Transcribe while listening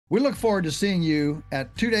We look forward to seeing you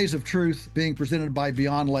at 2 Days of Truth being presented by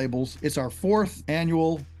Beyond Labels. It's our 4th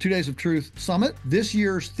annual 2 Days of Truth Summit. This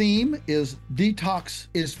year's theme is Detox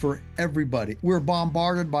is for Everybody. We're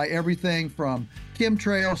bombarded by everything from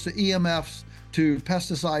chemtrails to EMFs to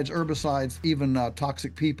pesticides, herbicides, even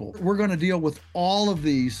toxic people. We're going to deal with all of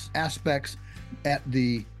these aspects at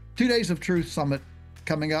the 2 Days of Truth Summit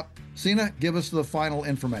coming up. Sina, give us the final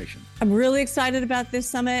information. I'm really excited about this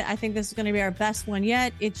summit. I think this is going to be our best one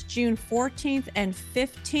yet. It's June 14th and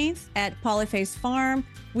 15th at Polyface Farm.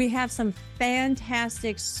 We have some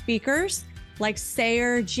fantastic speakers like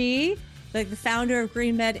Sayer G, the founder of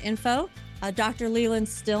Green Med Info, Dr. Leland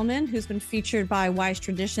Stillman, who's been featured by Wise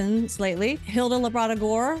Traditions lately, Hilda Labrada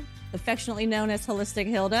Gore, affectionately known as Holistic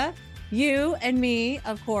Hilda, you and me,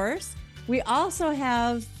 of course. We also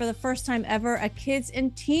have, for the first time ever, a kids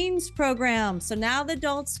and teens program. So now the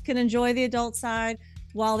adults can enjoy the adult side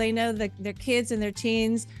while they know that their kids and their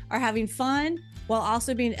teens are having fun, while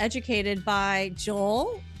also being educated by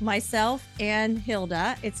Joel, myself, and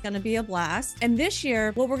Hilda. It's going to be a blast. And this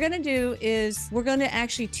year, what we're going to do is we're going to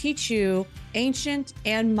actually teach you ancient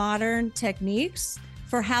and modern techniques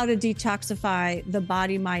for how to detoxify the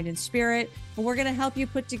body, mind, and spirit. And we're going to help you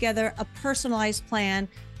put together a personalized plan,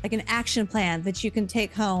 like an action plan that you can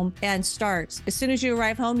take home and start. As soon as you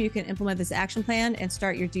arrive home, you can implement this action plan and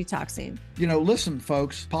start your detoxing. You know, listen,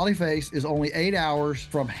 folks, Polyface is only 8 hours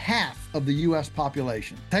from half of the U.S.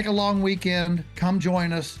 population. Take a long weekend, come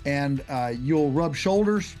join us, and you'll rub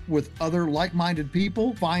shoulders with other like-minded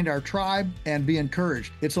people, find our tribe, and be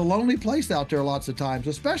encouraged. It's a lonely place out there lots of times,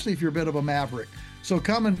 especially if you're a bit of a maverick. So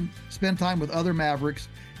come and spend time with other mavericks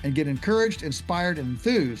and get encouraged, inspired, and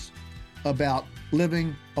enthused about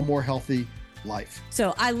living a more healthy life.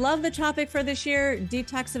 So I love the topic for this year,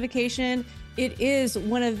 detoxification. It is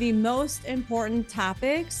one of the most important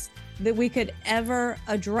topics that we could ever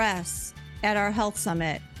address at our health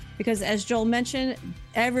summit. Because as Joel mentioned,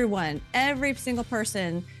 every single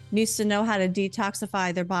person needs to know how to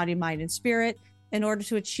detoxify their body, mind, and spirit in order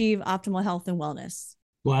to achieve optimal health and wellness.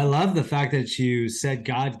 Well, I love the fact that you said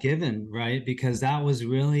God-given, right? Because that was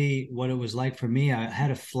really what it was like for me. I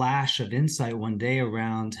had a flash of insight one day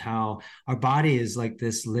around how our body is like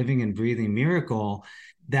this living and breathing miracle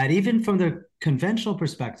that even from the conventional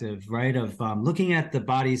perspective, right, of looking at the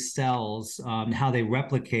body's cells, how they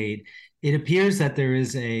replicate, it appears that there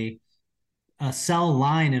is a cell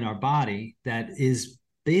line in our body that is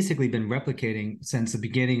basically been replicating since the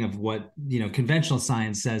beginning of what, you know, conventional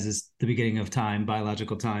science says is the beginning of time,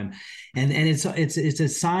 biological time. And it's a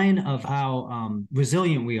sign of how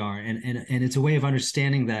resilient we are. And it's a way of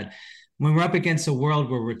understanding that when we're up against a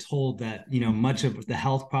world where we're told that, you know, much of the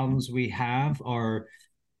health problems we have are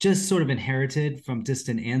just sort of inherited from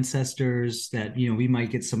distant ancestors, that, you know, we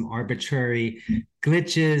might get some arbitrary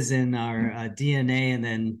glitches in our DNA and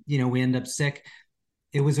then, you know, we end up sick.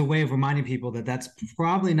 It was a way of reminding people that that's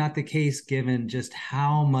probably not the case, given just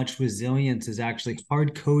how much resilience is actually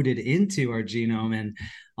hard-coded into our genome and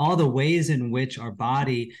all the ways in which our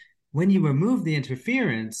body, when you remove the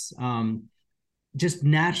interference, just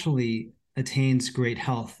naturally attains great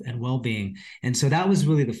health and well-being. And so that was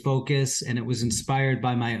really the focus, and it was inspired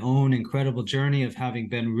by my own incredible journey of having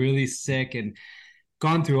been really sick and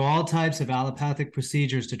gone through all types of allopathic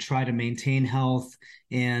procedures to try to maintain health,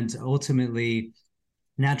 and ultimately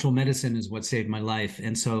natural medicine is what saved my life.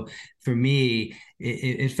 And so for me,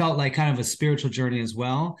 it felt like kind of a spiritual journey as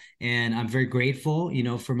well. And I'm very grateful, you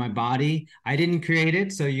know, for my body. I didn't create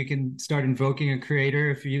it, so you can start invoking a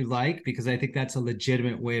creator if you like, because I think that's a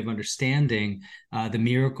legitimate way of understanding the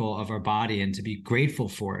miracle of our body and to be grateful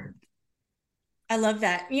for it. I love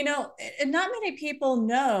that. You know, not many people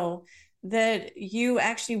know that you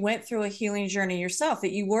actually went through a healing journey yourself,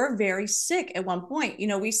 that you were very sick at one point. You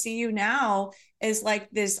know, we see you now as like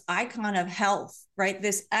this icon of health, right?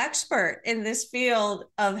 This expert in this field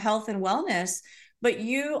of health and wellness. But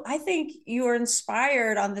you, I think you were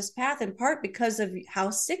inspired on this path in part because of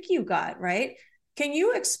how sick you got, right? Can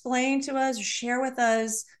you explain to us, share with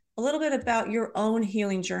us a little bit about your own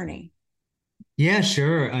healing journey? Yeah,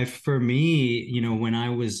 sure. For me, you know, when I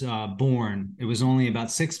was born, it was only about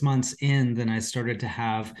 6 months in, then I started to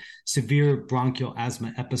have severe bronchial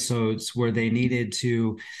asthma episodes where they needed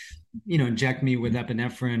to, you know, inject me with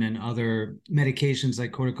epinephrine and other medications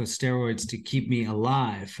like corticosteroids to keep me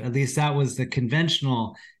alive. At least that was the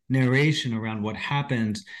conventional narration around what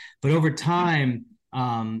happened. But over time,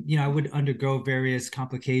 you know, I would undergo various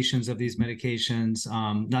complications of these medications,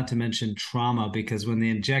 not to mention trauma, because when they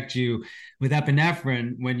inject you with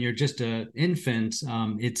epinephrine when you're just an infant,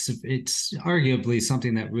 it's arguably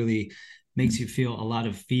something that really makes you feel a lot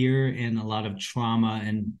of fear and a lot of trauma.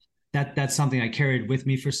 And that's something I carried with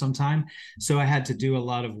me for some time. So I had to do a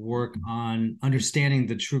lot of work on understanding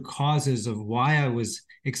the true causes of why I was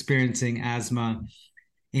experiencing asthma.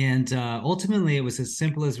 And ultimately, it was as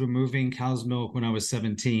simple as removing cow's milk when I was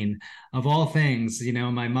 17. Of all things,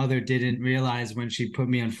 my mother didn't realize when she put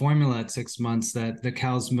me on formula at 6 months that the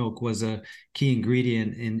cow's milk was a key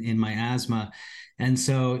ingredient in my asthma. And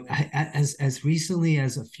so as recently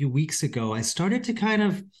as a few weeks ago, I started to kind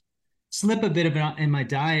of slip a bit of it in my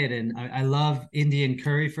diet. And I love Indian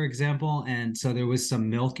curry, for example. And so there was some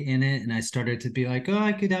milk in it. And I started to be like, oh,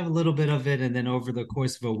 I could have a little bit of it. And then over the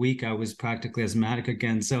course of a week, I was practically asthmatic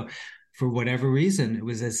again. So for whatever reason, it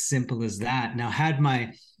was as simple as that. Now, had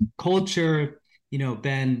my culture,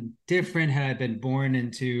 been different, had I been born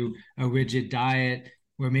into a rigid diet,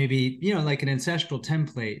 or maybe, like an ancestral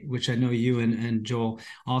template, which I know you and Joel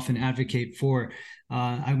often advocate for,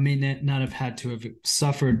 I may not have had to have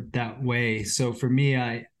suffered that way. So for me,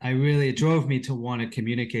 it drove me to want to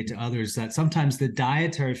communicate to others that sometimes the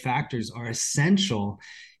dietary factors are essential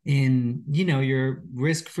in, your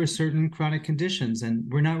risk for certain chronic conditions. And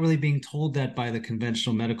we're not really being told that by the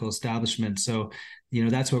conventional medical establishment. So,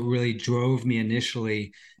 that's what really drove me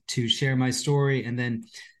initially to share my story. And then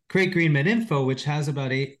create Green Med Info, which has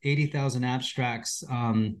about 80,000 abstracts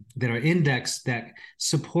that are indexed that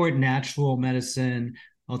support natural medicine,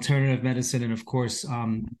 alternative medicine, and of course,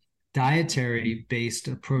 dietary-based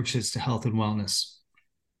approaches to health and wellness.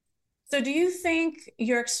 So do you think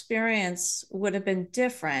your experience would have been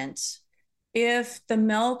different if the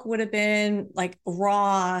milk would have been like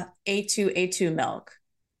raw A2 milk?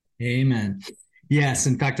 Amen. Yes.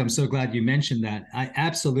 In fact, I'm so glad you mentioned that.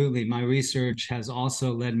 My research has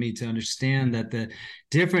also led me to understand that the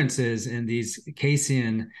differences in these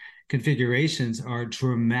casein configurations are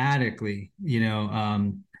dramatically,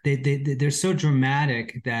 they're so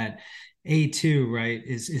dramatic that A2, right,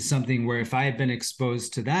 is something where if I had been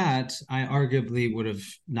exposed to that, I arguably would have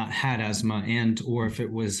not had asthma, or if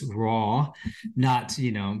it was raw, not,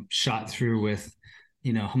 shot through with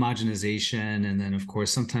homogenization. And then of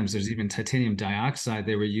course, sometimes there's even titanium dioxide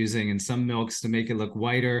they were using in some milks to make it look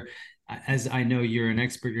whiter. As I know you're an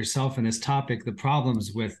expert yourself in this topic, the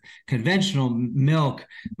problems with conventional milk,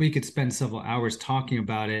 we could spend several hours talking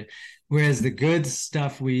about it. Whereas the good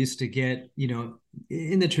stuff we used to get,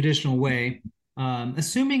 in the traditional way,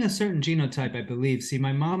 assuming a certain genotype, I believe. See,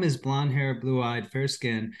 my mom is blonde hair, blue-eyed, fair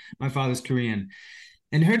skin. My father's Korean.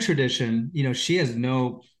 In her tradition, she has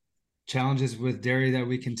no challenges with dairy that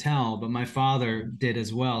we can tell, but my father did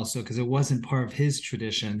as well. So, because it wasn't part of his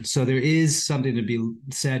tradition. So there is something to be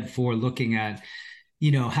said for looking at,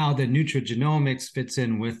 how the nutrigenomics fits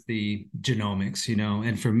in with the genomics,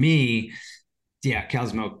 and for me, yeah,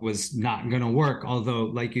 cow's milk was not going to work. Although,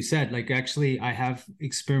 like you said, actually I have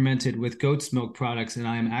experimented with goat's milk products and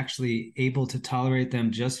I'm actually able to tolerate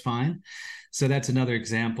them just fine. So that's another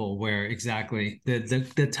example where exactly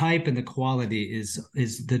the type and the quality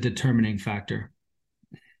is the determining factor.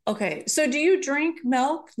 Okay. So do you drink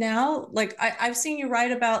milk now? Like I've seen you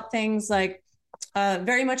write about things like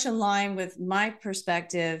very much in line with my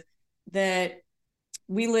perspective that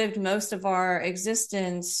we lived most of our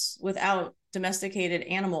existence without domesticated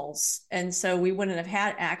animals. And so we wouldn't have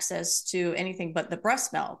had access to anything but the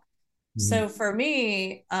breast milk. Mm-hmm. So for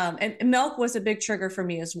me, and milk was a big trigger for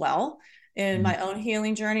me as well. In my own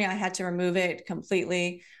healing journey, I had to remove it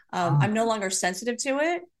completely. I'm no longer sensitive to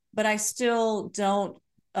it, but I still don't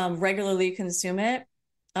regularly consume it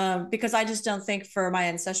because I just don't think for my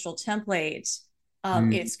ancestral template,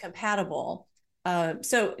 it's compatible.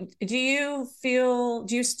 So do you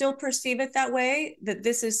still perceive it that way, that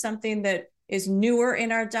this is something that is newer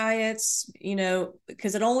in our diets,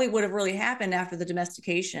 because it only would have really happened after the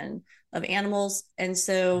domestication of animals. And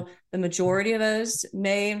so the majority of us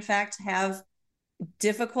may in fact have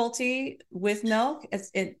difficulty with milk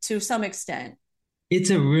to some extent. It's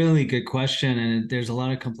a really good question. And there's a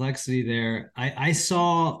lot of complexity there. I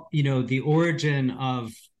saw, the origin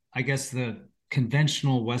of, I guess, the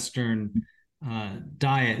conventional Western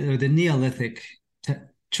diet or the Neolithic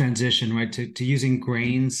transition, right, to using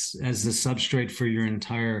grains as the substrate for your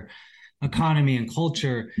entire economy and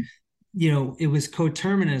culture. It was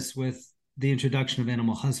coterminous with the introduction of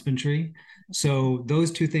animal husbandry. So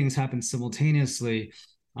those two things happened simultaneously.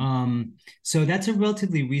 So that's a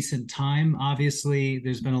relatively recent time. Obviously,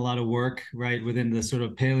 there's been a lot of work, right, within the sort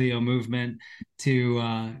of paleo movement to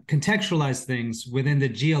contextualize things within the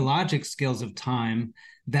geologic scales of time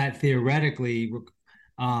that theoretically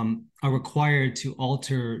are required to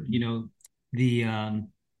alter, the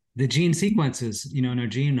the gene sequences, in our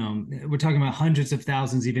genome. We're talking about hundreds of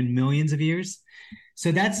thousands, even millions of years.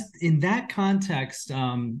 So that's in that context.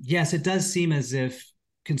 Yes, it does seem as if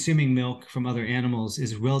consuming milk from other animals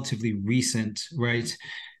is relatively recent, right?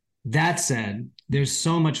 That said, there's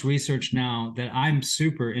so much research now that I'm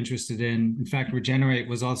super interested in. In fact, Regenerate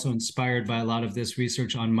was also inspired by a lot of this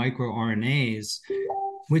research on microRNAs,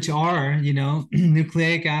 which are,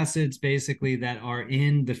 nucleic acids basically that are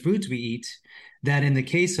in the foods we eat, that in the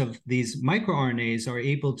case of these microRNAs are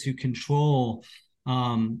able to control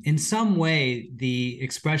in some way the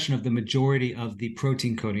expression of the majority of the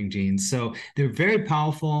protein coding genes. So they're very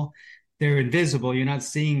powerful. They're invisible. You're not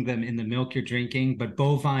seeing them in the milk you're drinking, but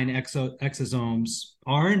bovine exosomes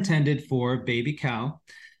are intended for baby cow.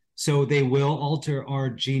 So they will alter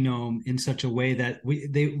our genome in such a way that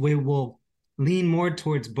we will lean more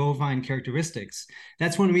towards bovine characteristics.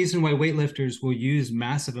 That's one reason why weightlifters will use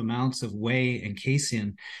massive amounts of whey and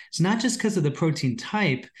casein. It's not just because of the protein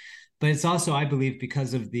type, but it's also, I believe,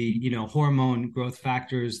 because of the hormone growth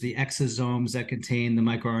factors, the exosomes that contain the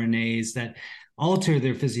microRNAs that alter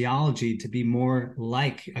their physiology to be more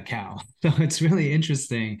like a cow. So it's really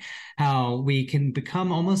interesting how we can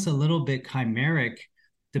become almost a little bit chimeric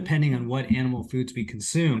depending on what animal foods we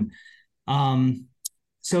consume.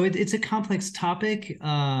 So it's a complex topic,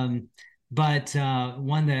 but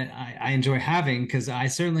one that I enjoy having, because I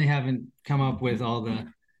certainly haven't come up with all the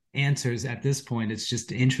answers at this point. It's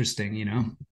just interesting,